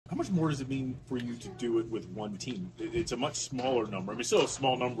much more does it mean for you to do it with one team? It's a much smaller number. I mean, still a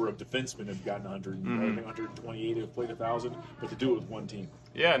small number of defensemen have gotten 100, I think 128 have played 1,000, but to do it with one team.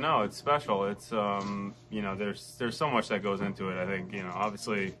 Yeah, no, it's special. It's you know, there's so much that goes into it. I think, you know,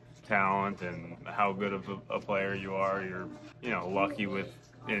 obviously talent and how good of a player you are. You're, you know, lucky with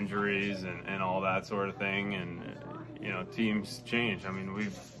injuries and all that sort of thing. And you know, teams change. I mean,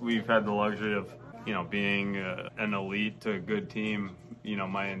 we've had the luxury of, you know, being an elite to a good team, you know,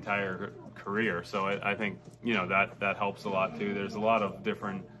 my entire career. So I think, you know, that helps a lot too. There's a lot of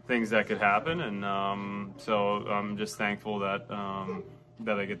different things that could happen, and so I'm just thankful that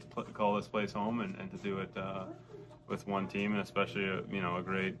that I get to call this place home and to do it with one team, and especially you know, a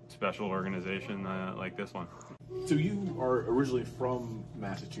great special organization like this one. So you are originally from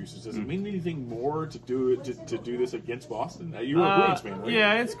Massachusetts. Does it mean anything more to do it to do this against Boston? You're a Bruins fan, right?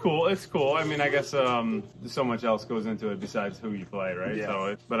 Yeah, it's cool. It's cool. I mean, I guess so much else goes into it besides who you play, right? Yeah.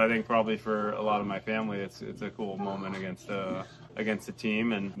 So, but I think probably for a lot of my family, it's a cool moment against the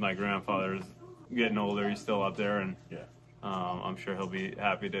team. And my grandfather's getting older; he's still up there, and yeah. I'm sure he'll be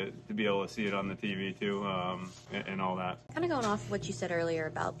happy to be able to see it on the TV too, and all that. Kind of going off what you said earlier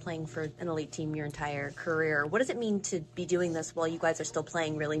about playing for an elite team your entire career, what does it mean to be doing this while you guys are still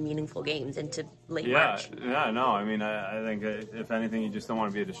playing really meaningful games into late March? Yeah, no. I mean, I think if anything, you just don't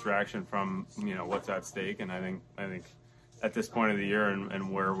want to be a distraction from, you know, what's at stake. And I think at this point of the year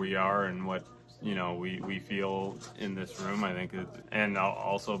and where we are and what, you know, we feel in this room, I think, and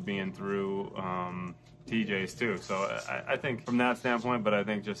also being through TJ's too. So I think from that standpoint, but I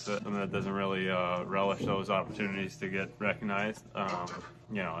think just someone that doesn't really relish those opportunities to get recognized,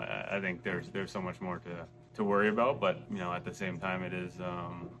 you know, I think there's so much more to worry about, but, you know, at the same time, it is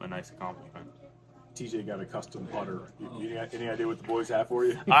a nice accomplishment. TJ got a custom putter. You any idea what the boys have for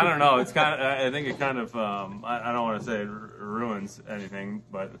you? I don't know. It's kind of, I think it kind of, I don't want to say it ruins anything,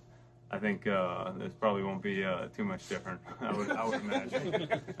 but I think this probably won't be too much different. I would imagine.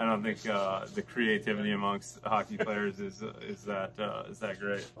 I don't think the creativity amongst hockey players is that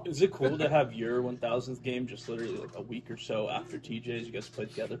great. Is it cool to have your 1,000th game just literally like a week or so after TJ's? You guys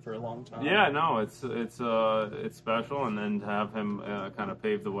played together for a long time. Yeah, no, it's special, and then to have him kind of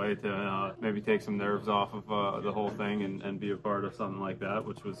pave the way to maybe take some nerves off of the whole thing and be a part of something like that,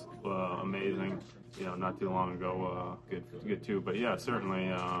 which was amazing. You know, not too long ago, good too. But yeah,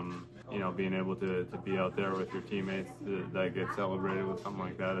 certainly. You know, being able to be out there with your teammates that get celebrated with something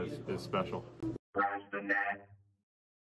like that is special.